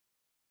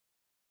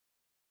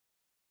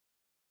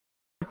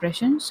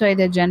Depression. So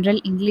இது general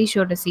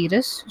இங்கிலீஷோட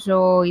series. So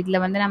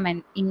இதில் வந்து நம்ம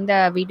இந்த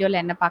வீடியோவில்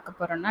என்ன பார்க்க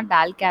போகிறோம்னா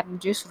டால்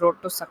கார்னெஜிஸ் ரோட்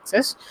டு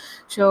சக்ஸஸ்.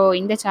 ஸோ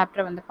இந்த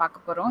சாப்டரை வந்து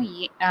பார்க்க போகிறோம்.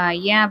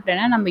 ஏன்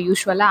அப்படின்னா நம்ம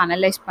யூஸ்வலாக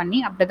அனலைஸ்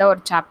பண்ணி அப்படி தான்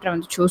ஒரு சாப்டரை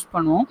வந்து சூஸ்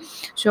பண்ணுவோம்.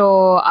 ஸோ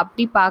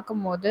அப்படி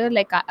பார்க்கும்போது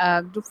லைக்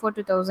குரூப்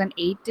 4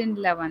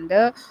 2018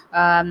 வந்து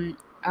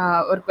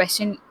ஒரு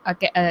கொஸ்டின்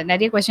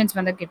நிறைய கொஸ்டின்ஸ்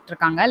வந்து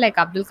கேட்டிருக்காங்க. Like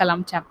Abdul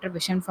Kalam chapter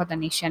vision for the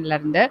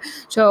நேஷன்லேருந்து.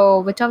 So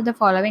which of the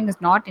following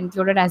is not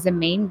included as a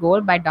main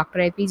goal by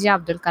doctor A.P.J.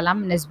 Abdul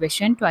Kalam in his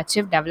vision to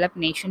achieve developed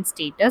nation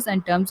status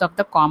in terms of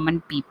the common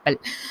people.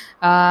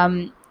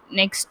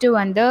 Next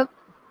வந்து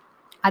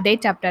அதே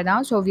chapter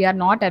தான். So we are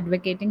not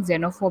advocating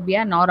xenophobia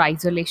nor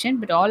isolation,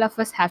 but all of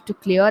us have to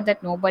clear that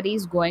nobody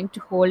is going to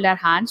hold our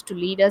hands to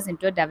lead us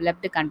into a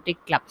developed country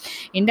club.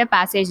 இந்த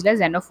பேசேஜில்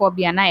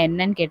xenophobia-னா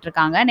என்னன்னு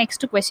கேட்டிருக்காங்க.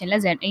 Next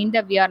கொஸ்டினில்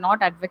இந்த we are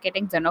not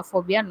advocating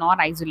xenophobia nor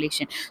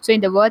isolation. So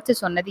இந்த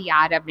words சொன்னது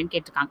யார் அப்படின்னு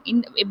கேட்டிருக்காங்க.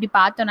 இப்படி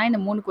பார்த்தோன்னா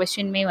இந்த 3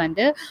 கொஸ்டினுமே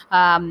வந்து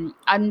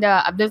அந்த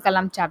Abdul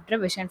Kalam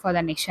chapter vision for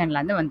the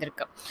நேஷன்லேருந்து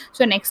வந்திருக்கு.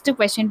 ஸோ நெக்ஸ்ட்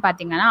கொஸ்டின்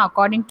பார்த்தீங்கன்னா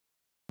according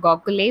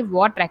Gokhale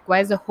what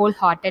requires a whole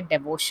hearted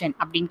devotion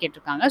அப்படின்னு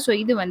கேட்டிருக்காங்க. ஸோ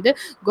இது வந்து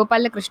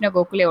கோபாலகிருஷ்ண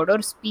கோகுலேயோட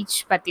ஒரு ஸ்பீச்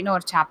பற்றின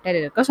ஒரு சாப்டர்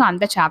இருக்குது. ஸோ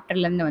அந்த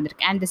சாப்டர்லேருந்து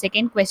வந்திருக்கு. And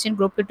second question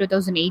group 2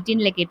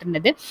 2018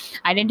 கேட்டிருந்தது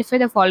identify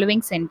the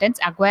following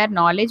sentence acquire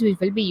knowledge which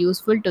will be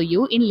useful to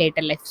you in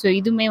later life. So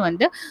இதுவுமே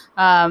வந்து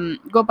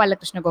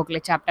கோபாலகிருஷ்ண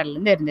கோகுலே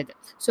சாப்டர்லேருந்து இருந்தது.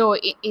 ஸோ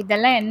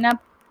இதெல்லாம் என்ன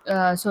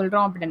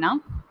சொல்கிறோம் அப்படின்னா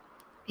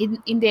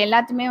இந்த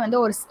எல்லாத்துமே வந்து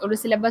ஒரு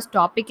சிலபஸ்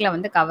டாப்பிக்கில்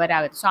வந்து கவர்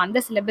ஆகுது. ஸோ அந்த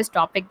சிலபஸ்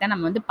டாபிக் தான்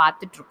நம்ம வந்து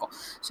பார்த்துட்ருக்கோம்.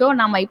 ஸோ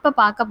நம்ம இப்போ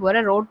பார்க்க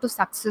போகிற ரோட் டு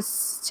சக்ஸஸ்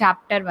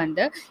சாப்டர்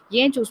வந்து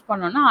ஏன் சூஸ்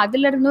பண்ணோன்னா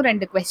அதுலேருந்தும்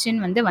 2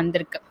 கொஸ்டின் வந்து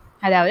வந்திருக்கு.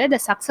 அதாவது the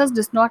success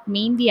does not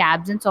mean the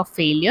absence of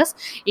failures,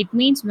 it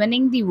means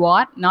winning the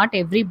war, not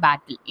every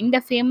battle. இந்த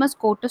ஃபேமஸ்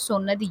கோட்டை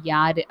சொன்னது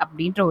யாரு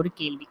அப்படின்ற ஒரு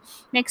கேள்வி.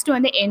 நெக்ஸ்ட்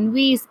வந்து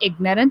envy is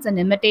ignorance and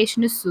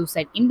imitation is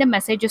suicide. இந்த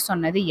மெசேஜை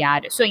சொன்னது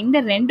யாரு? ஸோ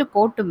இந்த 2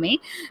 கோட்டுமே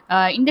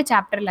இந்த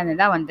சாப்டர்லேருந்து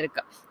தான்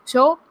வந்திருக்கு.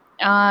 ஸோ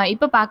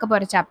இப்போ பார்க்க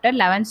போகிற சாப்டர்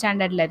 11th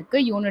ஸ்டாண்டர்டில்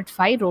இருக்குது, unit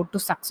 5 road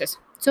to success.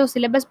 So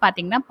syllabus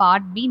பார்த்தீங்கன்னா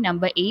part B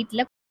number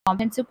 8ல்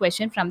comprehensive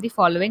question from the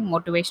following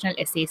motivational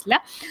essays la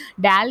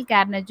Dal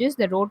Carnegie's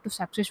The Road to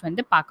Success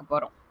வந்து பார்க்க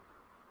போகிறோம்.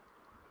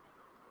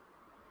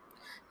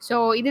 ஸோ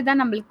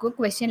இதுதான் நம்மளுக்கு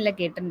கொஸ்டினில்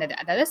கேட்டிருந்தது.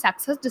 அதாவது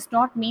success does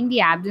not mean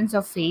the absence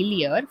of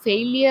failure.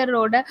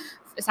 ஃபெயிலியரோட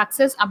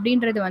success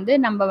அப்படின்றது வந்து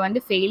நம்ம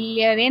வந்து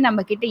ஃபெயிலியரே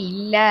நம்மக்கிட்ட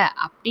இல்லை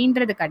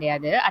அப்படின்றது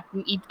கிடையாது.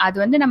 அது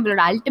வந்து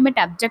நம்மளோட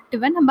அல்டிமேட்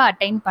அப்ஜெக்டிவை நம்ம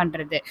அட்டைன்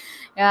பண்ணுறது.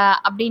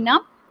 அப்படின்னா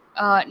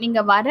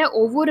நீங்கள் வர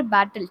ஒவ்வொரு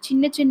பேட்டில்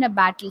சின்ன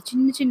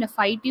சின்ன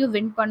ஃபைட்டையும்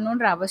வின்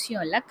பண்ணணுன்ற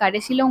அவசியம் இல்லை.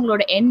 கடைசியில்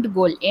உங்களோட எண்ட்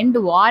கோல் எண்ட்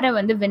வாரை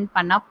வந்து வின்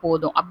பண்ணால்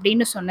போதும்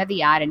அப்படின்னு சொன்னது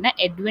யாருன்னா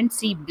எட்வின்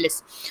சி பிளிஸ்.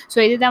 ஸோ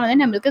இதுதான் வந்து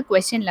நம்மளுக்கு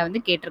கொஸ்டினில் வந்து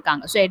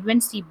கேட்டிருக்காங்க. ஸோ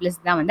எட்வின் சி பிளிஸ்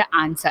தான் வந்து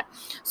answer.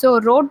 So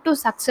road to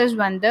success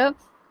வந்து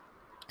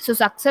ஸோ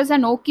சக்ஸஸை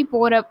நோக்கி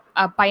போகிற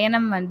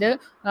பயணம் வந்து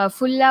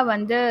ஃபுல்லாக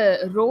வந்து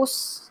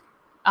ரோஸ்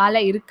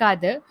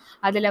இருக்காது.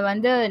 அதில்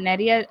வந்து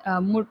நிறைய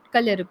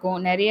முட்கள் இருக்கும்,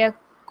 நிறைய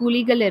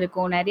குழிகள்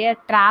இருக்கும், நிறைய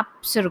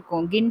ட்ராப்ஸ்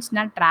இருக்கும்.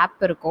 கின்ஸ்னால் ட்ராப்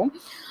இருக்கும்.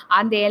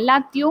 அந்த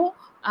எல்லாத்தையும்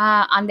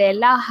அந்த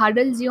எல்லா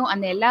ஹடல்ஸையும்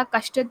அந்த எல்லா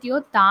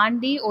கஷ்டத்தையும்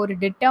தாண்டி ஒரு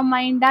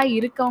டிட்டர்மைண்டாக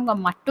இருக்கவங்க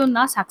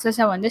மட்டும்தான்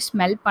சக்ஸஸை வந்து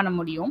ஸ்மெல் பண்ண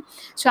முடியும்.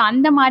 ஸோ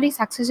அந்த மாதிரி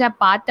சக்ஸஸை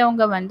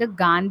பார்த்தவங்க வந்து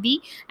காந்தி.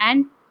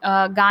 அண்ட்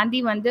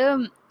காந்தி வந்து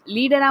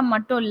லீடராக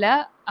மட்டும் இல்லை,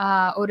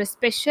 ஒரு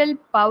ஸ்பெஷல்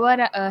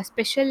பவர்,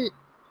 ஸ்பெஷல்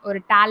ஒரு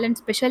டேலண்ட்,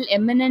 ஸ்பெஷல்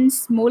எமினன்ஸ்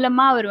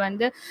மூலமாக அவர்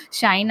வந்து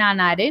ஷைன்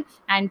ஆனார்.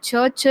 அண்ட்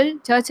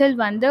சர்ச்சில்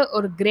வந்து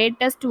ஒரு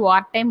கிரேட்டஸ்ட்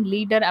வார் டைம்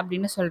லீடர்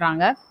அப்படின்னு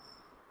சொல்கிறாங்க.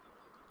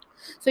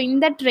 ஸோ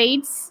இந்த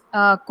ட்ரெய்ட்ஸ்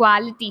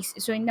குவாலிட்டிஸ்,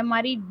 ஸோ இந்த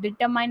மாதிரி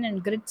டிட்டர்மைன்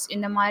அண்ட் கிரிட்ஸ்,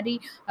 இந்த மாதிரி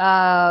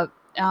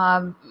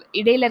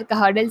இடையில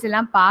இருக்க ஹர்டல்ஸ்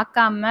எல்லாம்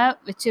பார்க்காம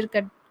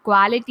வச்சுருக்க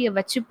குவாலிட்டியை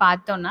வச்சு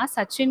பார்த்தோன்னா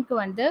சச்சினுக்கு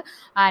வந்து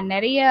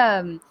நிறைய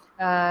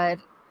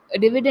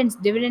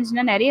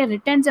டிவிடென்ட்ஸ்னால் நிறைய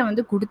ரிட்டர்ன்ஸை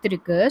வந்து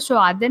கொடுத்துருக்கு. ஸோ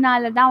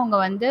அதனால தான் அவங்க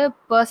வந்து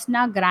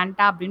பர்சனா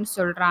கிராண்டா அப்படின்னு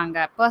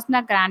சொல்கிறாங்க. பர்சனா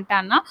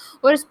கிராண்டானா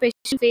ஒரு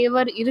ஸ்பெஷல்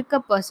ஃபேவர் இருக்க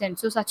பர்சன்.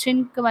 ஸோ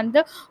சச்சினுக்கு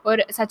வந்து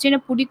சச்சினை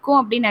பிடிக்கும்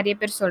அப்படின்னு நிறைய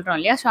பேர் சொல்கிறோம்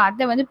இல்லையா? ஸோ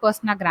அதை வந்து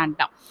பர்சனா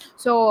கிராண்டா.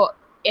 ஸோ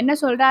என்ன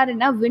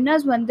சொல்கிறாருன்னா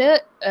வின்னர்ஸ் வந்து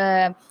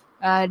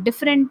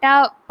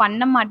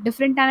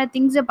டிஃப்ரெண்ட்டான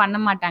திங்ஸை பண்ண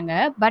மாட்டாங்க.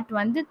 பட்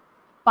வந்து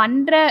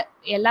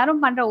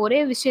எல்லாரும் பண்ணுற ஒரே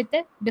விஷயத்த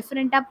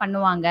டிஃப்ரெண்ட்டாக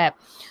பண்ணுவாங்க.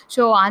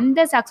 ஸோ அந்த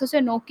சக்ஸஸை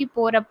நோக்கி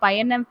போகிற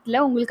பயணத்தில்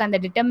உங்களுக்கு அந்த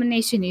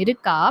டிட்டர்மினேஷன்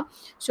இருக்கா?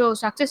 ஸோ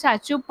சக்ஸஸை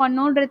அச்சீவ்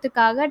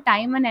பண்ணுன்றதுக்காக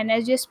டைம் அண்ட்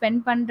எனர்ஜியை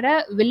ஸ்பெண்ட் பண்ணுற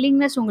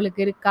வில்லிங்னஸ்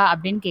உங்களுக்கு இருக்கா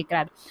அப்படின்னு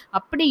கேட்குறாரு.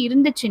 அப்படி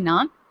இருந்துச்சுன்னா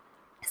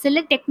சில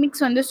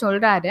டெக்னிக்ஸ் வந்து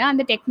சொல்கிறாரு.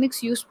 அந்த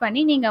டெக்னிக்ஸ் யூஸ்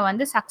பண்ணி நீங்கள்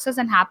வந்து சக்ஸஸ்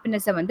அண்ட்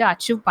ஹாப்பினஸை வந்து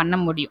அச்சீவ் பண்ண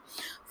முடியும்.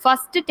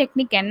 ஃபஸ்ட்டு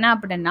டெக்னிக் என்ன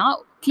அப்படின்னா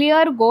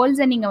கிளியர்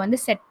கோல்ஸை நீங்கள் வந்து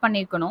செட்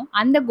பண்ணியிருக்கணும்.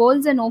 அந்த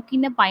கோல்ஸை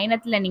நோக்கின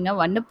பயணத்தில் நீங்கள்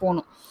வந்து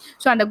போகணும்.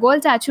 ஸோ அந்த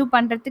கோல்ஸை அச்சீவ்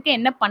பண்ணுறதுக்கு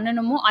என்ன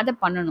பண்ணணுமோ அதை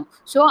பண்ணணும்.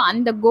 ஸோ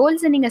அந்த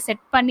கோல்ஸை நீங்கள்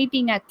செட்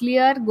பண்ணிட்டீங்க,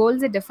 கிளியர்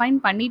கோல்ஸை டிஃபைன்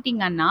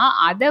பண்ணிட்டீங்கன்னா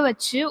அதை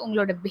வச்சு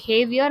உங்களோட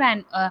பிஹேவியர்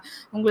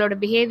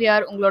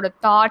உங்களோட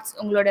தாட்ஸ்,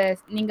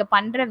 நீங்கள்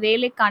பண்ணுற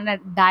வேலைக்கான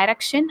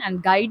டைரக்ஷன் அண்ட்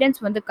கைடன்ஸ்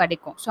வந்து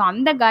கிடைக்கும். ஸோ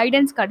அந்த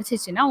கைடன்ஸ்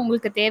கிடைச்சிச்சுன்னா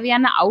உங்களுக்கு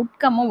தேவையான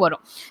அவுட்கமும்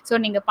வரும். ஸோ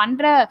நீங்கள்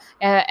பண்ணுற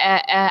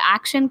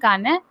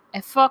ஆக்ஷனுக்கான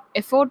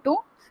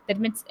எஃபோர்ட்டும்,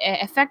 தட் மீன்ஸ்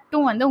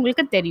எஃபெக்ட்டும் வந்து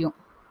உங்களுக்கு தெரியும்.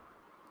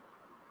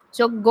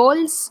 ஸோ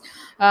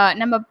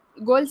நம்ம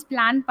கோல்ஸ்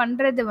பிளான்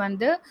பண்ணுறது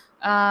வந்து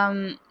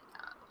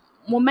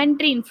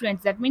மொமெண்ட்ரி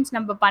இன்ஃப்ளூயன்ஸ். தட் மீன்ஸ்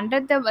நம்ம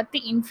பண்ணுறத வந்து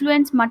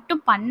இன்ஃப்ளூயன்ஸ்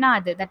மட்டும்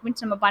பண்ணாது. தட்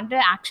மீன்ஸ் நம்ம பண்ணுற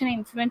ஆக்ஷனை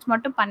இன்ஃப்ளூயன்ஸ்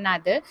மட்டும்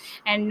பண்ணாது,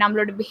 அண்ட்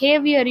நம்மளோட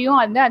பிஹேவியரையும்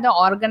வந்து அதை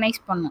ஆர்கனைஸ்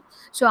பண்ணும்.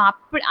 ஸோ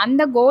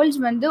அந்த கோல்ஸ்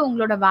வந்து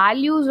உங்களோட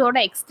வேல்யூஸோட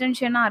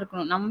எக்ஸ்டென்ஷனாக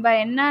இருக்கணும். நம்ம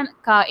என்ன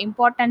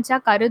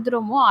இம்பார்ட்டன்ஸாக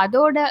கருதுகிறோமோ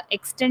அதோட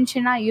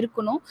எக்ஸ்டென்ஷனாக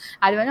இருக்கணும்.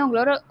 அது வந்து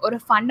உங்களோட ஒரு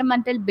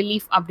ஃபண்டமெண்டல்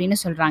பிலீஃப் அப்படின்னு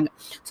சொல்கிறாங்க.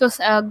 ஸோ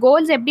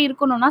கோல்ஸ் எப்படி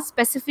இருக்கணும்னா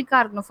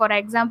ஸ்பெசிஃபிக்காக இருக்கணும். ஃபார்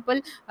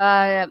எக்ஸாம்பிள்,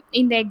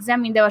 இந்த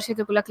எக்ஸாம் இந்த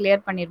வருஷத்துக்குள்ளே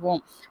கிளியர்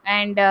பண்ணிடுவோம்,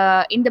 அண்ட்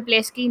இந்த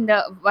பிளேஸ்க்கு இந்த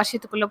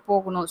வருஷத்துக்குள்ளே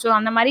போகணும். ஸோ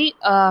அந்த மாதிரி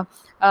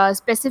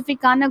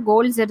ஸ்பெசிஃபிக்கான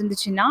கோல்ஸ்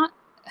இருந்துச்சுன்னா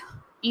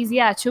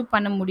ஈஸியாக அச்சீவ்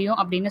பண்ண முடியும்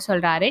அப்படின்னு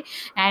சொல்கிறாரு.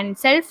 அண்ட்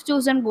செல்ஃப்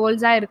சூசன்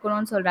கோல்ஸாக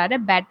இருக்கணும்னு சொல்கிறாரு.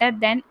 பெட்டர்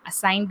தென்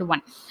அசைன்டு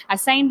ஒன்.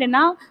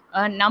 அசைன்டுனா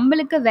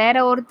நம்மளுக்கு வேற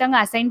ஒருத்தங்க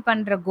அசைன்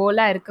பண்ணுற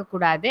கோலாக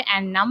இருக்கக்கூடாது,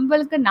 அண்ட்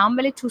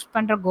நம்மளே சூஸ்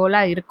பண்ணுற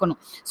கோலாக இருக்கணும்.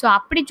 ஸோ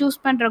அப்படி சூஸ்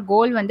பண்ணுற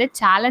கோல் வந்து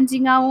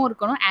சேலஞ்சிங்காகவும்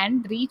இருக்கணும்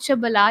அண்ட்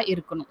ரீச்சபிளாக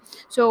இருக்கணும்.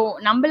 ஸோ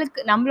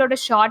நம்மளோட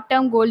ஷார்ட்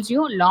டேர்ம்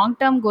கோல்ஸையும் லாங்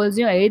டேர்ம்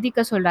கோல்ஸையும்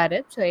எழுதிக்க சொல்கிறாரு.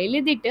 ஸோ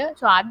எழுதிட்டு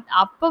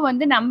அப்போ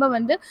வந்து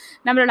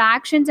நம்மளோட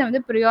ஆக்ஷன்ஸை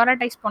வந்து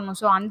ப்ரியாரிட்டைஸ் பண்ணணும்.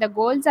 ஸோ அந்த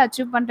கோல்ஸை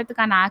அச்சீவ்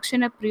பண்ணுறதுக்கான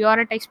ஆக்ஷனை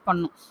ப்ரியாரிட்டைஸ்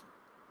பண்ணணும்.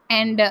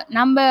 அண்ட்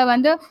நம்ம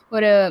வந்து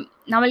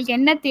நம்மளுக்கு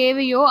என்ன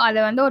தேவையோ அதை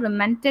வந்து ஒரு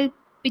மென்டல்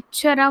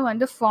பிக்சராக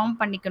வந்து ஃபார்ம்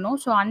பண்ணிக்கணும்.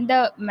 ஸோ அந்த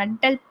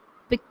மென்டல்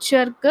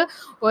பிக்சருக்கு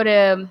ஒரு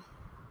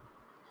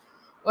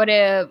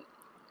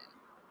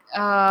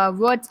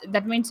வேர்ட்ஸ்,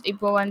 தட் மீன்ஸ்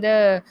இப்போ வந்து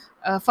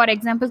ஃபார்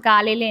எக்ஸாம்பிள்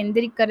காலையில்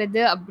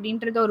எந்திரிக்கிறது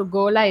அப்படின்றது ஒரு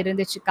கோலாக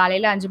இருந்துச்சு,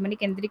 காலையில் 5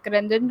 மணிக்கு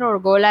எந்திரிக்கிறதுன்ற ஒரு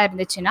கோலாக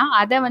இருந்துச்சுன்னா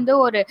அதை வந்து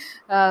ஒரு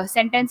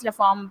சென்டென்ஸில்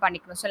ஃபார்ம்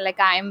பண்ணிக்கணும். So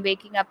like I am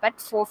waking up at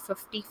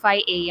 4:55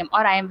 AM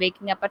R I am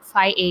waking up at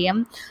 5 AM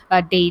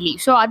daily.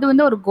 So அது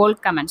வந்து ஒரு கோல்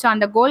கமெண்ட். ஸோ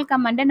அந்த கோல்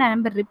கமெண்ட்டை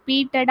நம்ம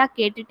ரிப்பீட்டடாக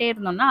கேட்டுகிட்டே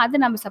இருந்தோம்னா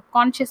அது நம்ம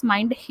சப்கான்ஷியஸ்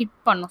மைண்டை ஹிட்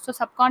பண்ணும். ஸோ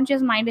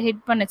சப்கான்ஷியஸ் மைண்டை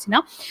ஹிட்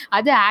பண்ணுச்சுன்னா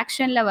அது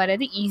ஆக்ஷனில்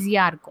வர்றது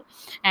ஈஸியாக இருக்கும்.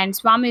 அண்ட்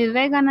சுவாமி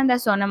விவேகானந்தா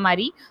சொன்ன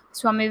மாதிரி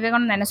சுவாமி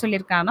விவேகானந்தா என்ன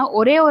சொல்லியிருக்காங்கன்னா,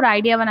 ஒரே ஒரு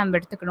ஐடியாவை நம்ம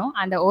எடுத்துக்கணும்,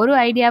 அந்த ஒரு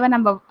ஐடியாவை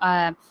நம்ம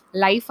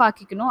லைஃப்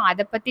ஆக்கிக்கணும்,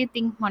 அதை பற்றியே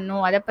திங்க்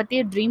பண்ணணும், அதை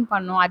பற்றியே ட்ரீம்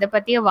பண்ணணும், அதை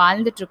பற்றியே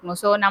வாழ்ந்துட்டு இருக்கணும்.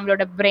 ஸோ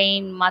நம்மளோட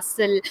பிரெயின்,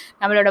 மசில்,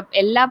 நம்மளோட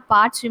எல்லா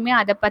பார்ட்ஸுமே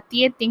அதை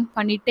பற்றியே திங்க்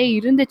பண்ணிகிட்டே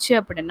இருந்துச்சு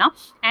அப்படின்னா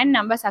அண்ட்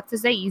நம்ம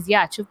சக்ஸஸை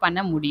ஈஸியாக அச்சீவ்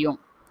பண்ண முடியும்.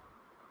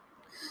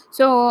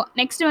 ஸோ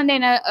நெக்ஸ்ட் வந்து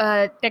என்ன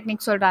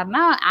டெக்னிக்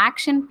சொல்கிறாருன்னா,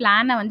 ஆக்ஷன்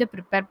பிளானை வந்து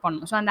ப்ரிப்பேர்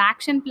பண்ணணும். ஸோ அந்த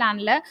ஆக்ஷன்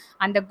பிளானில்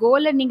அந்த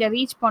கோலை நீங்கள்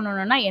ரீச்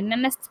பண்ணணுன்னா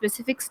என்னென்ன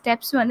ஸ்பெசிஃபிக்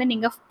ஸ்டெப்ஸ் வந்து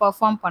நீங்கள்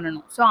பெர்ஃபார்ம்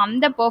பண்ணணும். ஸோ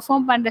அந்த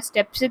பெர்ஃபார்ம் பண்ணுற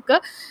ஸ்டெப்ஸுக்கு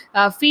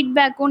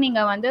ஃபீட்பேக்கும்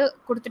நீங்கள் வந்து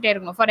கொடுத்துட்டே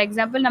இருக்கணும். ஃபார்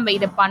எக்ஸாம்பிள், நம்ம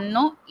இதை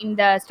பண்ணோம்,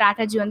 இந்த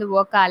ஸ்ட்ராட்டஜி வந்து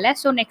ஒர்க் ஆகலை,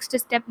 ஸோ நெக்ஸ்ட்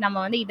ஸ்டெப் நம்ம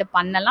வந்து இதை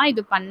பண்ணலாம்,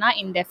 இது பண்ணால்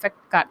இந்த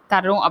எஃபெக்ட்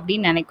தரும்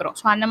அப்படின்னு நினைக்கிறோம்.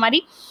 ஸோ அந்த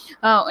மாதிரி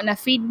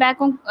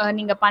ஃபீட்பேக்கும்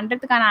நீங்கள்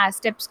பண்ணுறதுக்கான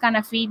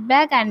ஸ்டெப்ஸ்க்கான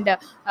ஃபீட்பேக் அண்ட்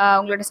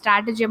உங்களோட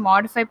ஸ்ட்ராட்டஜியை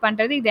மாடிஃபை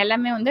பண்ணுறது, இது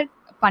எல்லாமே வந்து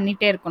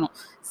பண்ணிகிட்டே இருக்கணும்.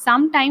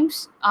 சம்டைம்ஸ்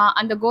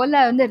அந்த கோலை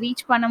வந்து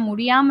ரீச் பண்ண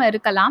முடியாமல்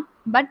இருக்கலாம்,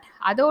 பட்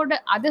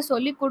அதை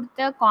சொல்லி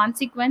கொடுத்த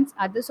கான்சிக்வன்ஸ்,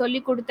 அது சொல்லி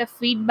கொடுத்த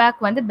ஃபீட்பேக்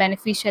வந்து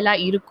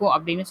பெனிஃபிஷியலாக இருக்கும்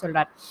அப்படின்னு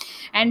சொல்கிறார்.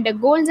 அண்ட்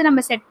கோல்ஸை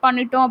நம்ம செட்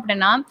பண்ணிட்டோம்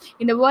அப்படின்னா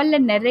இந்த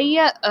வேர்ல்டில்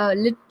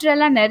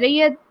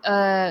நிறைய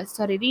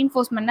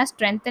ரீஇன்ஃபோர்ஸ்மெண்ட்னா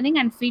ஸ்ட்ரென்தனிங்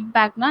அண்ட்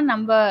ஃபீட்பேக்னா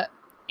நம்ம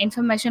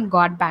information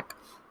got back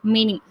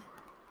meaning.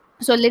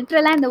 So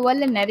லிட்ரலாக இந்த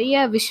வேர்ல்டில் நிறைய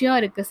விஷயம்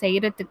இருக்குது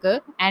செய்கிறதுக்கு,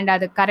 அண்ட்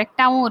அது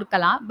கரெக்டாகவும்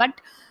இருக்கலாம், பட்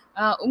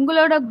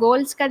உங்களோட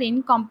கோல்ஸ்க்கு அது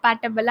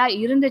இன்கம்பேட்டபிளாக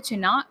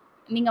இருந்துச்சுன்னா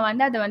நீங்கள்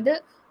வந்து அதை வந்து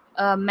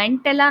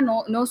மென்டலாக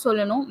நோ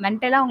சொல்லணும்.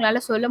 மென்டலாக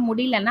உங்களால் சொல்ல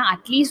முடியலன்னா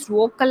அட்லீஸ்ட்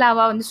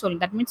வோக்கலாக வந்து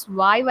சொல்லணும். தட் மீன்ஸ்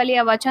வாய்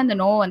வழியாவாச்சும் அந்த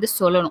நோவை வந்து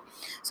சொல்லணும்.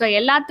 ஸோ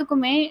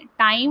எல்லாத்துக்குமே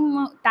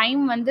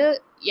டைம் வந்து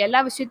எல்லா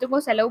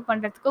விஷயத்துக்கும் செலவு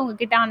பண்ணுறதுக்கு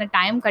உங்ககிட்ட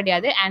டைம்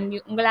கிடையாது, அண்ட்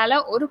உங்களால்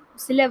ஒரு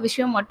சில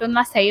விஷயம்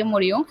மட்டும்தான் செய்ய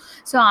முடியும்.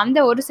 ஸோ அந்த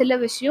ஒரு சில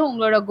விஷயம்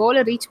உங்களோட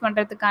கோலை ரீச்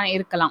பண்ணுறதுக்கான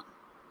இருக்கலாம்.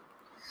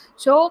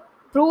 ஸோ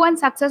ப்ரூவன்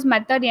சக்ஸஸ்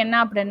மெத்தட் என்ன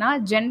அப்படின்னா,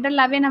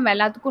 ஜென்ரலாகவே நம்ம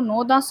எல்லாத்துக்கும் நோ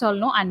தான்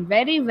சொல்லணும் அண்ட்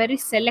வெரி வெரி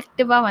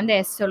செலக்டிவாக வந்து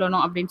எஸ்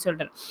சொல்லணும் அப்படின்னு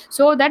சொல்கிறேன்.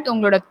 ஸோ தட்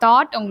உங்களோட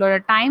தாட், உங்களோட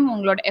டைம்,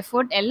 உங்களோட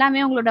எஃபோர்ட்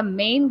எல்லாமே உங்களோட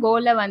மெயின்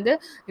கோலை வந்து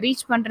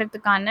ரீச்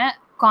பண்ணுறதுக்கான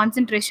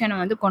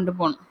கான்சன்ட்ரேஷனை வந்து கொண்டு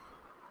போகணும்.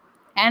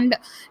 அண்ட்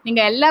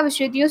நீங்கள் எல்லா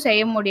விஷயத்தையும்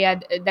செய்ய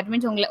முடியாது. தட்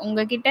மீன்ஸ்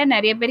உங்ககிட்ட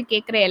நிறைய பேர்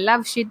கேட்குற எல்லா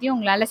விஷயத்தையும்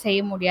உங்களால் செய்ய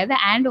முடியாது,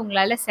 அண்ட்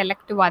உங்களால்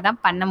செலக்டிவாக தான்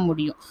பண்ண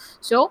முடியும்.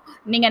 ஸோ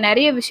நீங்கள்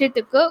நிறைய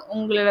விஷயத்துக்கு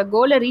உங்களோட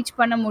கோலை ரீச்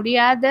பண்ண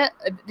முடியாத,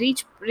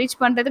 ரீச்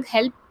பண்ணுறதுக்கு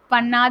ஹெல்ப்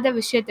பண்ணாத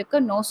விஷயத்துக்கு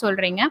நோ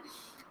சொல்கிறீங்க.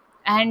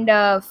 அண்ட்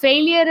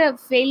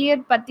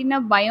ஃபெயிலியர் பற்றின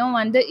பயம்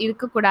வந்து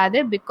இருக்கக்கூடாது.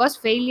 பிகாஸ்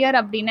ஃபெயிலியர்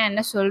அப்படின்னா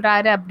என்ன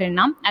சொல்கிறாரு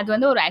அப்படின்னா, அது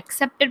வந்து ஒரு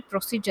அக்செப்டட்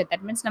ப்ரொசீஜர்.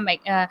 தட் மீன்ஸ்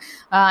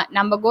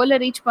நம்ம கோலை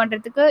ரீச்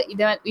பண்ணுறதுக்கு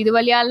இது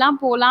வழியாலாம்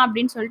போகலாம்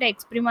அப்படின்னு சொல்லிட்டு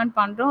எக்ஸ்பிரிமெண்ட்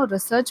பண்ணுறோம்,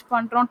 ரிசர்ச்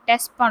பண்ணுறோம்,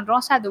 டெஸ்ட்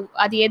பண்ணுறோம். ஸோ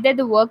அது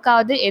எது ஒர்க்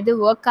ஆகுது, எது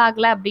ஒர்க்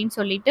ஆகலை அப்படின்னு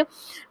சொல்லிட்டு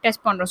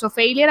டெஸ்ட் பண்ணுறோம். ஸோ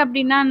ஃபெயிலியர்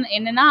அப்படின்னா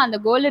என்னென்னா, அந்த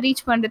கோலை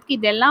ரீச் பண்ணுறதுக்கு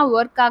இதெல்லாம்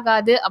ஒர்க்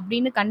ஆகாது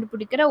அப்படின்னு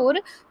கண்டுபிடிக்கிற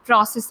ஒரு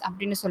ப்ராசஸ்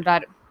அப்படின்னு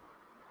சொல்கிறாரு.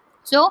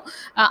 ஸோ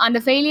அந்த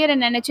ஃபெயிலியரை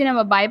நினச்சி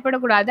நம்ம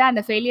பயப்படக்கூடாது.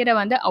 அந்த ஃபெயிலியரை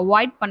வந்து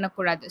அவாய்ட்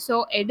பண்ணக்கூடாது. ஸோ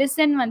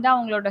எடிசன் வந்து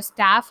அவங்களோட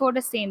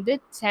ஸ்டாஃபோடு சேர்ந்து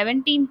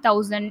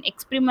 17,000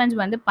 எக்ஸ்பிரிமெண்ட்ஸ்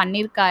வந்து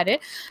பண்ணியிருக்காரு.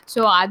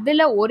 ஸோ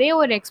அதில் ஒரே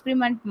ஒரு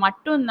எக்ஸ்பிரிமெண்ட்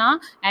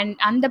மட்டும்தான்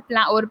அந்த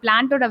ஒரு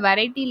பிளான்ட்டோட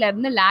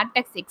வெரைட்டியிலேருந்து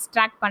லேட்டெக்ஸ்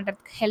எக்ஸ்ட்ராக்ட்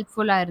பண்ணுறதுக்கு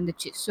ஹெல்ப்ஃபுல்லாக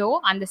இருந்துச்சு. ஸோ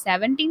அந்த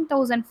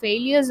 17,000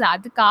 ஃபெயிலியர்ஸ்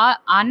அதுக்கு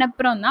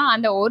ஆனப்புறம் தான்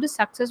அந்த ஒரு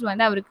சக்ஸஸ்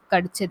வந்து அவருக்கு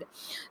கிடச்சிது.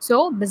 ஸோ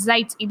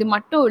பிசைட்ஸ் இது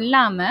மட்டும்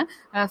இல்லாமல்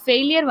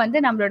ஃபெயிலியர் வந்து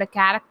நம்மளோட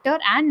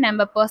கேரக்டர் அண்ட்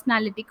நம்ம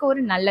பர்சனாலிட்டிக்கு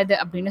ஒரு நல்லது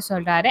அப்படின்னு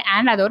சொல்கிறாரு.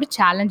 அண்ட் அது ஒரு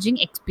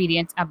சேலஞ்சிங்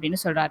எக்ஸ்பீரியன்ஸ் அப்படின்னு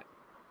சொல்கிறாரு.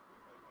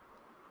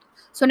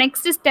 ஸோ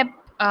நெக்ஸ்ட் ஸ்டெப்,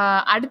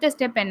 அடுத்த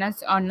ஸ்டெப் என்ன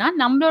சொன்னா,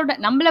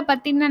 நம்மளை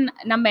பற்றின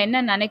நம்ம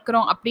என்ன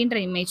நினைக்கிறோம் அப்படின்ற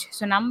இமேஜ்.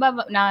 ஸோ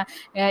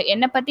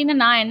என்னை பற்றின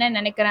நான் என்ன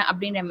நினைக்கிறேன்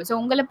அப்படின்ற இமேஜ். ஸோ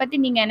உங்களை பற்றி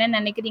நீங்கள் என்ன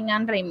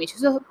நினைக்கிறீங்கன்ற இமேஜ்.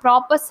 ஸோ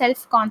ப்ராப்பர்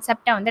செல்ஃப்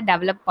கான்செப்டை வந்து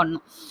டெவலப்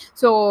பண்ணணும்.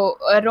 ஸோ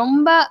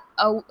ரொம்ப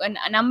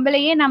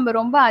நம்மளையே நம்ம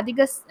ரொம்ப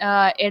அதிக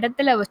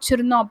இடத்துல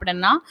வச்சுருந்தோம்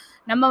அப்படின்னா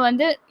நம்ம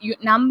வந்து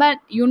நம்ம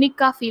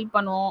யூனிக்காக ஃபீல்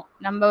பண்ணுவோம்.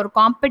 நம்ம ஒரு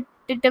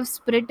காம்படிட்டிவ்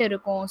ஸ்பிரிட்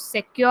இருக்கும்,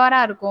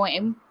 செக்யூராக இருக்கும்,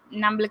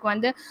 நம்மளுக்கு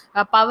வந்து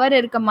பவர்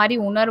இருக்க மாதிரி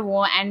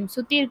உணர்வோம் அண்ட்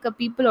சுற்றி இருக்க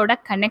பீப்புளோட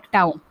கனெக்ட்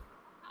ஆகும்.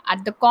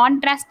 அந்த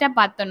கான்ட்ராஸ்டாக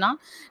பார்த்தோன்னா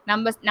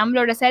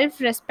நம்மளோட செல்ஃப்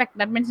ரெஸ்பெக்ட்,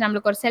 தட் மீன்ஸ்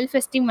நம்மளுக்கு ஒரு செல்ஃப்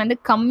எஸ்டீம் வந்து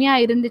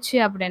கம்மியாக இருந்துச்சு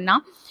அப்படின்னா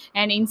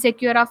அண்ட்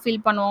இன்செக்யூராக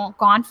ஃபீல் பண்ணுவோம்,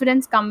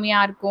 கான்ஃபிடென்ஸ்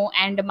கம்மியாக இருக்கும்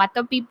அண்ட்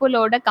மற்ற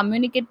பீப்புளோட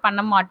கம்யூனிகேட்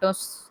பண்ண மாட்டோம்,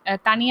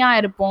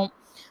 தனியாக இருப்போம்.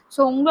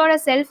 ஸோ உங்களோட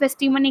செல்ஃப்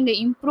எஸ்டீமை நீங்கள்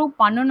இம்ப்ரூவ்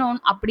பண்ணணும்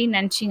அப்படின்னு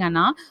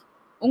நினச்சிங்கன்னா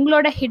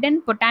உங்களோட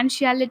ஹிடன்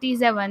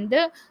பொட்டான்ஷியாலிட்டிஸை வந்து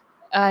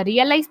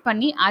ரியலைஸ்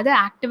பண்ணி அதை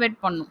ஆக்டிவேட்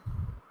பண்ணும்.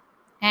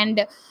 அண்ட்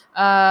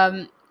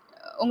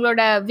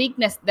உங்களோட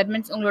வீக்னஸ், தட்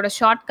மீன்ஸ் உங்களோட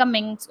ஷார்ட்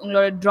கம்மிங்ஸ்,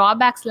 உங்களோட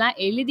ட்ராபேக்ஸ்லாம்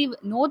எழுதி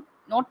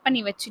நோட்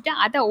பண்ணி வச்சுட்டு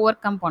அதை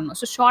ஓவர் கம் பண்ணணும்.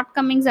 ஸோ ஷார்ட்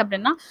கம்மிங்ஸ்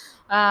அப்படின்னா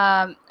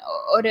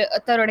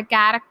ஒருத்தரோட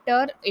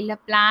கேரக்டர் இல்லை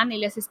பிளான்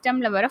இல்லை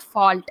சிஸ்டமில் வர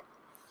ஃபால்ட்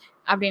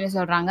அப்படின்னு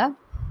சொல்கிறாங்க.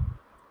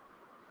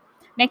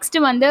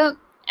 நெக்ஸ்ட்டு வந்து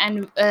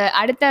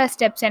அடுத்த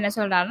ஸ்டெப்ஸ் என்ன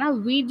சொல்கிறாருன்னா,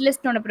 வீட்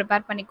லிஸ்ட்னு ஒன்று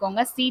ப்ரிப்பேர்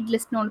பண்ணிக்கோங்க, சீட்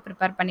லிஸ்ட்னு ஒன்று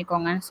ப்ரிப்பேர்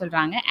பண்ணிக்கோங்கன்னு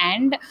சொல்கிறாங்க.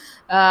 அண்ட்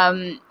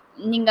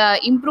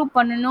நீங்கள் இம்ப்ரூவ்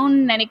பண்ணணும்னு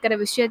நினைக்கிற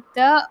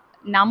விஷயத்த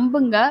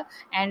நம்புங்க.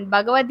 அண்ட்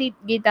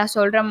பகவத்கீதா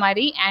சொல்கிற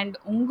மாதிரி அண்ட்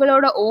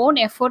உங்களோட ஓன்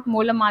எஃபர்ட்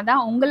மூலமாக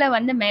தான் உங்களை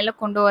வந்து மேலே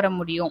கொண்டு வர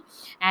முடியும்.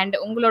 அண்ட்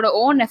உங்களோட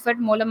ஓன்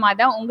எஃபர்ட் மூலமாக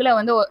தான் உங்களை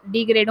வந்து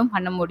டிகிரேடும்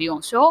பண்ண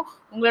முடியும். ஸோ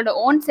உங்களோட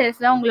ஓன்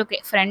செல்ஃப் தான் உங்களுக்கு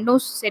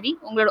ஃப்ரெண்டும் சரி,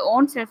 உங்களோட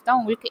ஓன் செல்ஃப் தான்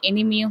உங்களுக்கு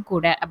எனிமியும்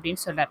கூட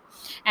அப்படின்னு சொல்கிறார்.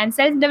 அண்ட்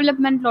செல்ஃப்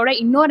டெவலப்மெண்ட்டோட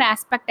இன்னொரு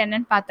ஆஸ்பெக்ட்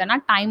என்னன்னு பார்த்தோன்னா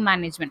டைம்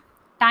மேனேஜ்மெண்ட்.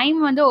 டைம்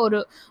வந்து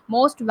ஒரு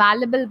மோஸ்ட்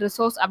வேல்யூபிள்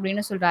ரிசோர்ஸ்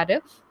அப்படின்னு சொல்கிறாரு.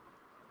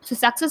 ஸோ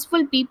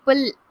சக்ஸஸ்ஃபுல் பீப்புள்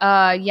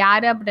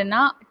யார்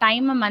அப்படின்னா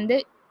டைமை வந்து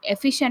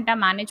எஃபிஷியண்ட்டாக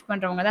மேனேஜ்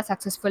பண்ணுறவங்க தான்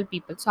சக்ஸஸ்ஃபுல்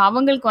பீப்புள். ஸோ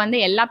அவங்களுக்கு வந்து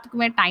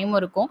எல்லாத்துக்குமே டைம்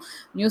இருக்கும்.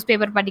 நியூஸ்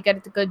பேப்பர்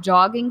படிக்கிறதுக்கு,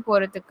 ஜாகிங்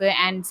போகிறதுக்கு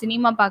அண்ட்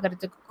சினிமா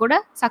பார்க்குறதுக்கு கூட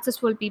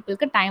சக்ஸஸ்ஃபுல்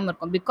பீப்புளுக்கு டைம்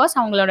இருக்கும். பிகாஸ்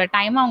அவங்களோட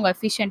டைமை அவங்க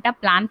எஃபிஷியண்ட்டாக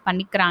பிளான்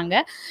பண்ணிக்கிறாங்க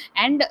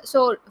அண்ட்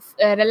ஸோ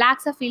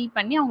ரிலாக்ஸாக ஃபீல்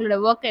பண்ணி அவங்களோட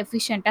ஒர்க்கை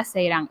எஃபிஷியண்ட்டாக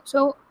செய்கிறாங்க.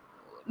 ஸோ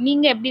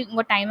நீங்கள் எப்படி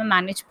உங்கள் டைமை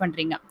மேனேஜ்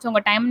பண்ணுறீங்க? ஸோ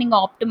உங்கள் டைம்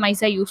நீங்கள்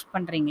ஆப்டிமைஸாக யூஸ்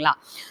பண்ணுறீங்களா?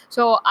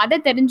 ஸோ அதை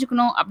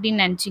தெரிஞ்சுக்கணும்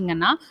அப்படின்னு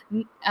நினச்சிங்கன்னா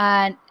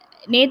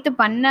நேற்று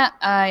பண்ண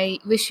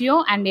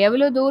விஷயம் அண்ட்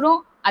எவ்வளோ தூரம்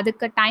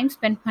அதுக்கு டைம்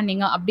ஸ்பெண்ட்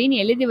பண்ணீங்க அப்படின்னு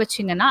எழுதி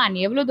வச்சிங்கன்னா அண்ட்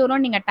எவ்வளோ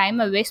தூரம் நீங்கள்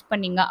டைமை வேஸ்ட்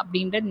பண்ணீங்க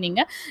அப்படின்றது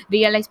நீங்கள்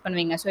ரியலைஸ்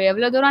பண்ணுவீங்க. ஸோ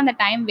எவ்வளோ தூரம் அந்த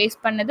டைம்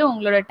வேஸ்ட் பண்ணது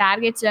உங்களோட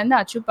டார்கெட்ஸ்லேருந்து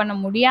அச்சீவ் பண்ண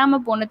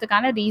முடியாமல்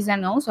போனதுக்கான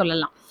ரீசனும்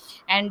சொல்லலாம்.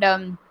 அண்ட்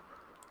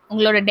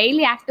உங்களோட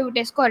டெய்லி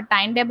ஆக்டிவிட்டீஸ்க்கு ஒரு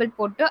டைம் டேபிள்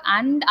போட்டு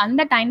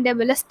அந்த டைம்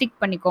டேபிளை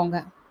ஸ்டிக் பண்ணிக்கோங்க.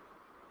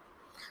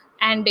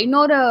 அண்ட்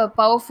இன்னொரு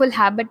பவர்ஃபுல்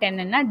ஹேபிட்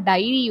என்னென்னா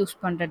டைரி யூஸ்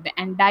பண்ணுறது.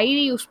 அண்ட்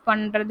டைரி யூஸ்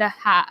பண்ணுறத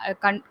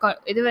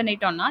இது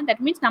பண்ணிட்டோம்னா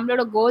தட் மீன்ஸ்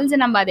நம்மளோட கோல்ஸை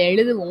நம்ம அதை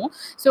எழுதுவோம்.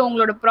 ஸோ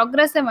உங்களோட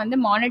ப்ரோக்ரஸை வந்து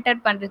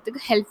மானிட்டர்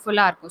பண்ணுறதுக்கு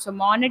ஹெல்ப்ஃபுல்லாக இருக்கும். ஸோ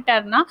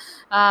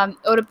மானிட்டர்னால்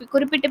ஒரு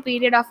குறிப்பிட்ட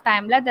பீரியட் ஆஃப்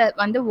டைமில் அதை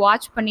வந்து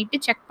வாட்ச் பண்ணிவிட்டு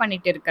செக்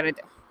பண்ணிட்டு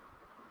இருக்கிறது.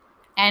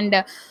 அண்ட்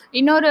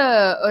இன்னொரு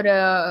ஒரு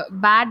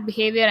பேட்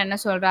பிஹேவியர் என்ன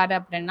சொல்கிறாரு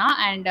அப்படின்னா,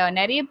 அண்ட்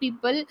நிறைய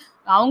பீப்புள்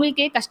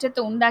அவங்களுக்கே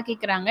கஷ்டத்தை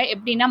உண்டாக்கிக்கிறாங்க.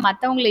 எப்படின்னா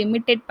மற்றவங்களை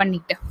இமிட்டேட்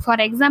பண்ணிட்டு.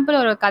 ஃபார் எக்ஸாம்பிள்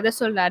ஒரு கதை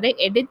சொல்கிறாரு,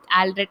 எடித்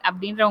ஆல்ரெட்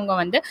அப்படின்றவங்க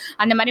வந்து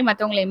அந்த மாதிரி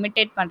மற்றவங்களை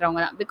இமிட்டேட்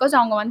பண்ணுறவங்க தான். பிகாஸ்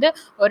அவங்க வந்து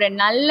ஒரு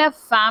நல்ல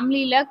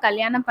ஃபேமிலியில்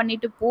கல்யாணம்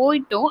பண்ணிட்டு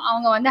போயிட்டும்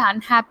அவங்க வந்து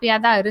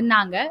அன்ஹாப்பியாக தான்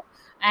இருந்தாங்க.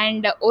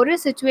 அண்ட் ஒரு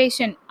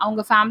சிச்சுவேஷன்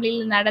அவங்க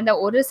ஃபேமிலியில் நடந்த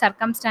ஒரு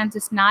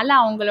சர்க்கம்ஸ்டான்சஸ்னால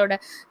அவங்களோட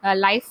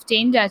லைஃப்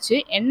சேஞ்ச் ஆச்சு.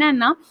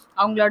 என்னன்னா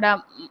அவங்களோட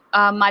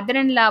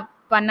மதர்-இன்-லா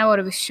பண்ண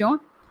ஒரு விஷயம்.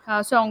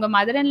 ஸோ அவங்க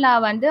மதர்-இன்-லா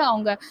வந்து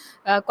அவங்க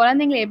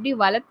குழந்தைங்களை எப்படி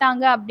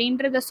வளர்த்தாங்க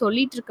அப்படின்றத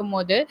சொல்லிட்டு இருக்கும்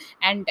போது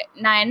அண்ட்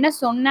நான் என்ன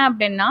சொன்னேன்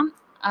அப்படின்னா,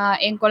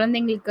 என்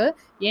குழந்தைங்களுக்கு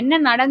என்ன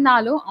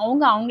நடந்தாலும்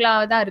அவங்க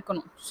அவங்களாக தான்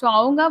இருக்கணும். ஸோ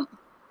அவங்க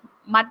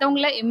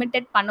மற்றவங்கள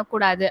இமிட்டேட்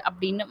பண்ணக்கூடாது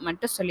அப்படின்னு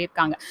மட்டும்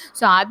சொல்லியிருக்காங்க.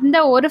 ஸோ அந்த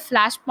ஒரு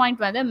ஃப்ளாஷ்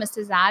பாயிண்ட் வந்து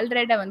மிஸ்ஸஸ்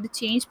ஆல்ரெடை வந்து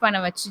சேஞ்ச் பண்ண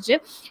வச்சுச்சு.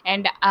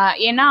 அண்ட்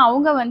ஏன்னா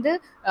அவங்க வந்து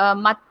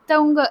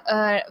மற்றவங்க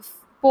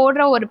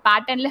போடுற ஒரு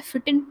பேட்டர்னில்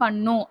ஃபிட்டின்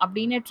பண்ணும்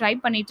அப்படின்னு ட்ரை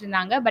பண்ணிட்டு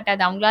இருந்தாங்க. பட்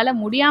அது அவங்களால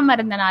முடியாமல்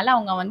இருந்தனால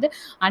அவங்க வந்து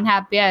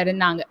அன்ஹாப்பியாக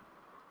இருந்தாங்க.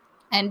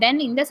 அண்ட் தென்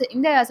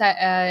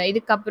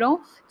இதுக்கப்புறம்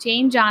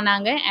சேஞ்ச்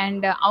ஆனாங்க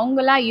அண்ட்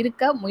அவங்களா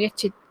இருக்க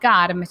முயற்சிக்க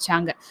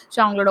ஆரம்பித்தாங்க. ஸோ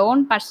அவங்களோட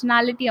ஓன்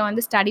பர்சனாலிட்டியை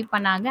வந்து ஸ்டடி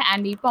பண்ணாங்க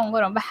அண்ட் இப்போ அவங்க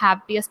ரொம்ப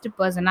ஹாப்பியஸ்ட்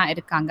பர்சனாக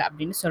இருக்காங்க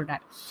அப்படின்னு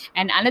சொல்கிறாரு.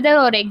 அண்ட்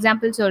அனதர் ஒரு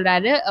எக்ஸாம்பிள்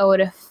சொல்கிறாரு.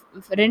 ஒரு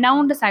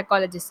ரெனவுண்டு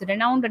சைக்காலஜிஸ்ட்,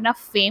 ரெனவுண்டுனா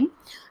ஃபேம்,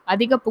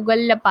 அதிக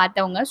புகழில்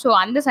பார்த்தவங்க. ஸோ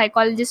அந்த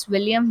சைக்காலஜிஸ்ட்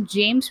வில்லியம்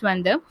ஜேம்ஸ்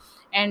வந்து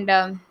அண்ட்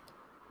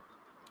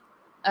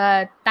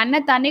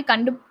தன்னைத்தானே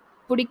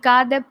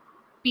கண்டுபிடிக்காத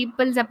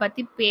பீப்புள்ஸை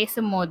பற்றி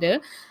பேசும்போது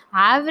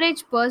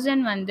ஆவரேஜ்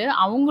பர்சன் வந்து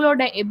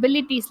அவங்களோட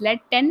எபிலிட்டிஸில்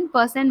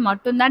 10%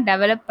 மட்டும்தான்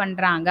டெவலப்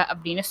பண்ணுறாங்க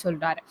அப்படின்னு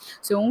சொல்கிறாரு.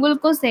 ஸோ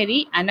உங்களுக்கும் சரி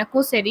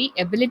எனக்கும் சரி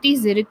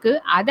எபிலிட்டிஸ்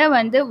இருக்குது. அதை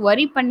வந்து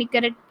வரி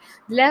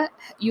பண்ணிக்கிறதுல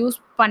யூஸ்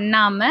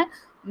பண்ணாமல்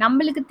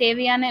நம்மளுக்கு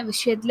தேவையான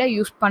விஷயத்தில்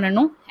யூஸ்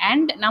பண்ணணும்.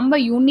 அண்ட் நம்ம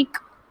யூனிக்,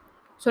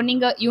 ஸோ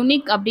நீங்கள்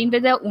யூனிக்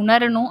அப்படின்றத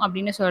உணரணும்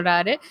அப்படின்னு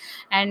சொல்கிறாரு.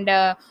 அண்ட்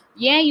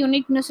ஏன்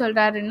யூனிக்னு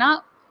சொல்கிறாருன்னா,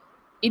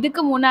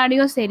 இதுக்கு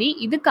முன்னாடியும் சரி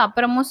இதுக்கு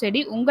அப்புறமும்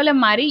சரி உங்களை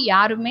மாதிரி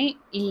யாருமே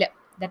இல்லை.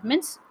 தட்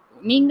மீன்ஸ்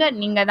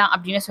நீங்கள் தான்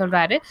அப்படின்னு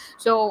சொல்கிறாரு.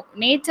 ஸோ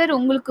நேச்சர்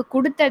உங்களுக்கு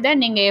கொடுத்ததை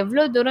நீங்கள்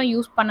எவ்வளோ தூரம்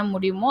யூஸ் பண்ண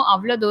முடியுமோ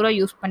அவ்வளோ தூரம்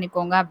யூஸ்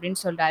பண்ணிக்கோங்க அப்படின்னு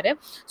சொல்கிறாரு.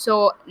 ஸோ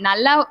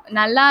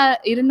நல்லா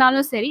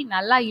இருந்தாலும் சரி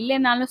நல்லா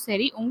இல்லைனாலும்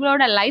சரி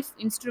உங்களோட லைஃப்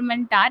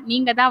இன்ஸ்ட்ருமெண்ட்டாக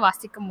நீங்கள் தான்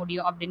வாசிக்க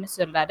முடியும் அப்படின்னு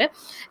சொல்கிறாரு.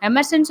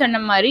 எமர்சன்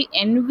சொன்ன மாதிரி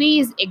envy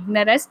is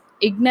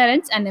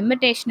ignorance and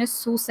imitation is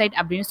suicide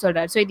அப்படின்னு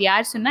சொல்கிறார். ஸோ இது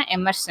யார் சொன்னால்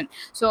எமர்சன்.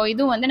 ஸோ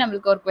இதுவும் வந்து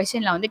நம்மளுக்கு ஒரு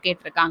கொஸ்டினில் வந்து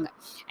கேட்டிருக்காங்க.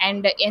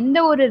 அண்ட் எந்த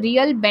ஒரு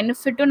ரியல்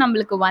பெனிஃபிட்டும்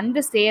நம்மளுக்கு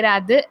வந்து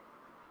சேராது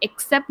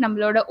எக்ஸப்ட்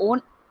நம்மளோட ஓன்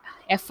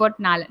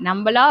எஃபர்ட்னால.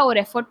 நம்மளா ஒரு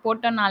எஃபர்ட்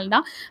போட்டனால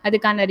தான்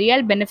அதுக்கான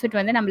ரியல் பெனிஃபிட்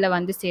வந்து நம்மளை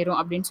வந்து சேரும்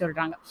அப்படின்னு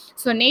சொல்கிறாங்க.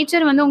 ஸோ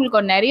நேச்சர் வந்து உங்களுக்கு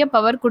ஒரு நிறைய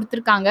பவர்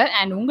கொடுத்துருக்காங்க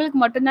அண்ட் உங்களுக்கு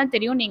மட்டும்தான்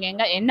தெரியும்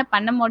நீங்கள் என்ன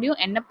பண்ண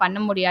முடியும் என்ன பண்ண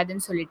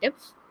முடியாதுன்னு சொல்லிட்டு.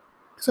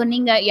 ஸோ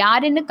நீங்கள்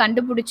யாருன்னு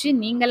கண்டுபிடிச்சி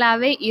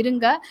நீங்களாவே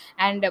இருங்க.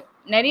 அண்ட்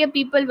நிறைய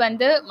பீப்புள்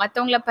வந்து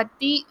மற்றவங்கள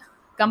பற்றி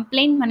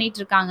கம்ப்ளைண்ட் பண்ணிட்டு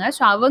இருக்காங்க.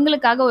 ஸோ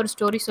அவங்களுக்காக ஒரு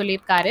ஸ்டோரி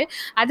சொல்லியிருக்காரு.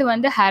 அது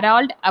வந்து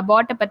ஹெரால்ட்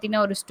அபாட்டை பற்றின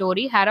ஒரு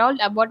ஸ்டோரி.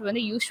 ஹெரால்ட் அபாட்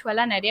வந்து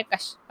யூஸ்வலாக நிறைய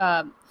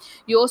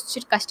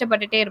யோசிச்சுட்டு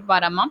கஷ்டப்பட்டுட்டே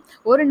இருப்பாராமா.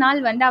 ஒரு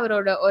நாள் வந்து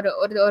அவரோட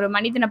ஒரு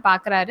மனிதனை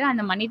பார்க்குறாரு.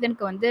 அந்த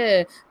மனிதனுக்கு வந்து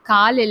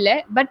கால் இல்லை,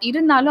 பட்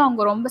இருந்தாலும்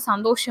அவங்க ரொம்ப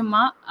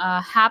சந்தோஷமாக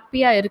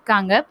ஹாப்பியாக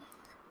இருக்காங்க.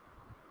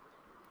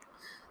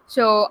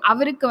 ஸோ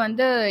அவருக்கு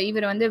வந்து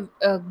இவர் வந்து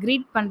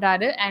க்ரீட்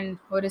பண்ணுறாரு அண்ட்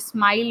ஒரு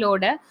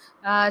ஸ்மைலோட.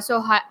 ஸோ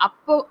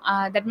அப்போ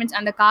தட் மீன்ஸ்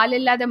அந்த கால்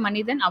இல்லாத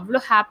மனிதன்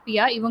அவ்வளோ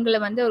ஹாப்பியாக இவங்களை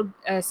வந்து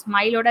ஒரு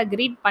ஸ்மைலோட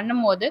க்ரீட்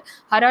பண்ணும்போது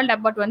ஹெரால்ட்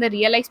அபாட் வந்து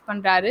ரியலைஸ்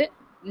பண்ணுறாரு,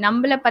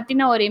 நம்மளை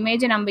பற்றின ஒரு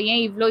இமேஜை நம்ம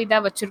ஏன் இவ்வளோ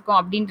இதாக வச்சுருக்கோம்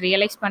அப்படின்னு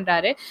ரியலைஸ்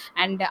பண்ணுறாரு.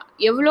 அண்ட்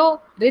எவ்வளோ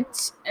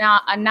ரிச்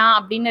நான்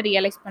அப்படின்னு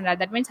ரியலைஸ் பண்ணுறாரு.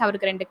 தட் மீன்ஸ்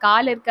அவருக்கு 2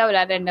 கால் இருக்குது,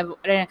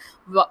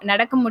 அவர்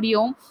நடக்க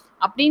முடியும்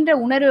அப்படின்ற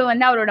உணர்வு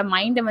வந்து அவரோட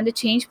மைண்டை வந்து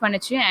சேஞ்ச்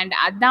பண்ணுச்சு. அண்ட்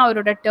அதுதான்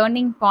அவரோட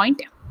டேர்னிங்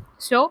பாயிண்ட்.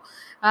 ஸோ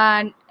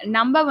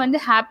நம்ம வந்து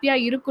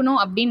ஹாப்பியாக இருக்கணும்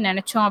அப்படின்னு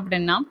நினச்சோம்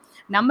அப்படின்னா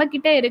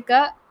நம்மக்கிட்ட இருக்க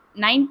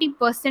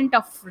 90%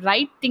 ஆஃப்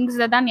ரைட்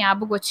திங்ஸை தான்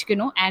ஞாபகம்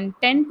வச்சுக்கணும் அண்ட்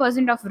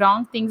 10% ஆஃப்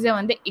ராங் திங்ஸை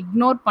வந்து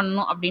இக்னோர்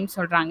பண்ணணும் அப்படின்னு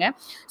சொல்கிறாங்க.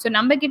 ஸோ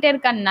நம்மக்கிட்ட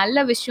இருக்க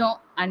நல்ல விஷயம்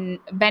and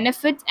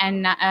benefits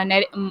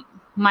and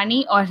money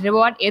or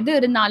reward எது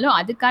இருந்தாலும்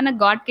அதுக்கான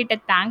காட் கிட்ட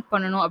தேங்க்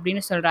பண்ணணும்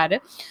அப்படின்னு சொல்கிறாரு.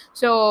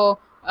 ஸோ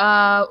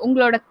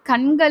உங்களோட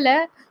கண்களை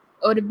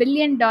 $1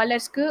 பில்லியன்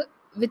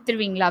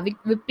விற்றுருவீங்களா,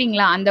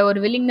 விற்பீங்களா? அந்த ஒரு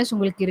வில்லிங்னஸ்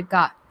உங்களுக்கு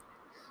இருக்கா?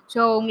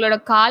 ஸோ உங்களோட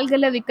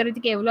கால்களை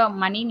விற்கிறதுக்கு எவ்வளோ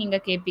மணி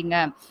நீங்கள் கேட்பீங்க?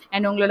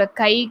 அண்ட் உங்களோட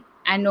கை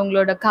அண்ட்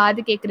உங்களோட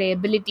காது கேட்குற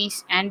எபிலிட்டிஸ்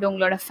அண்ட்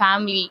உங்களோட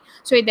ஃபேமிலி,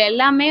 ஸோ இது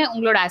எல்லாமே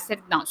உங்களோட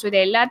அசெட் தான். ஸோ இது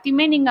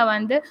எல்லாத்தையுமே நீங்கள்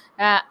வந்து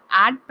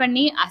ஆட்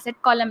பண்ணி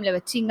அசெட் காலமில்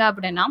வச்சிங்க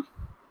அப்படின்னா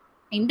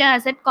இந்த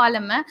asset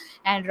காலமை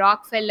and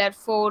Rockefeller,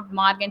 fort,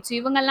 Morgan, so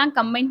இவங்கெல்லாம்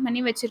கம்பைன் பண்ணி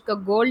வச்சுருக்க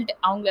கோல்டு,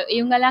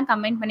 இவங்கெல்லாம்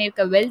கம்பைன்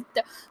பண்ணியிருக்க வெல்த்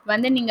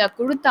வந்து நீங்கள்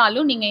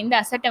கொடுத்தாலும் நீங்கள் இந்த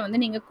அசெட்டை வந்து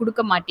நீங்கள்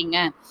கொடுக்க மாட்டீங்க.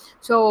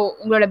 ஸோ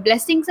உங்களோட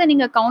பிளெஸ்ஸிங்ஸை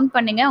நீங்கள் கவுண்ட்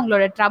பண்ணுங்கள்,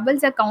 உங்களோட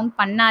ட்ரபிள்ஸை கவுண்ட்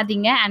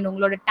பண்ணாதீங்க அண்ட்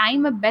உங்களோட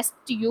டைமை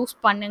பெஸ்ட் யூஸ்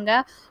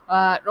பண்ணுங்கள்.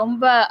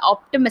 ரொம்ப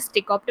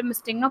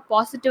ஆப்டமிஸ்டிக்னா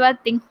பாசிட்டிவாக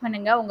திங்க்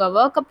பண்ணுங்கள், உங்கள்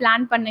ஒர்க்கை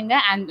பிளான்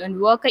பண்ணுங்கள்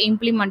அண்ட் ஒர்க்கை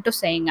இம்ப்ளிமெண்ட்டும்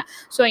செய்யுங்க.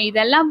 ஸோ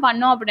இதெல்லாம்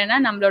பண்ணோம் அப்படின்னா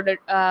நம்மளோட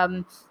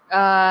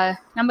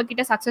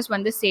நம்மக்கிட்ட சக்ஸஸ்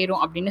வந்து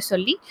சேரும் அப்படின்னு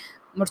சொல்லி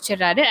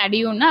முடிச்சிடுறாரு.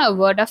 அடியும்னா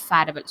வேர்ட் ஆஃப்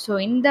ஃபேர்வெல். ஸோ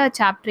இந்த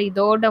சாப்டர்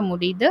இதோட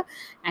முடியுது.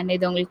 அண்ட்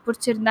இது உங்களுக்கு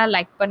பிடிச்சிருந்தா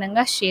லைக்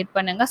பண்ணுங்கள், ஷேர்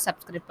பண்ணுங்கள்,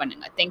 சப்ஸ்கிரைப்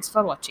பண்ணுங்கள். தேங்க்ஸ்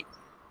ஃபார் வாட்சிங்.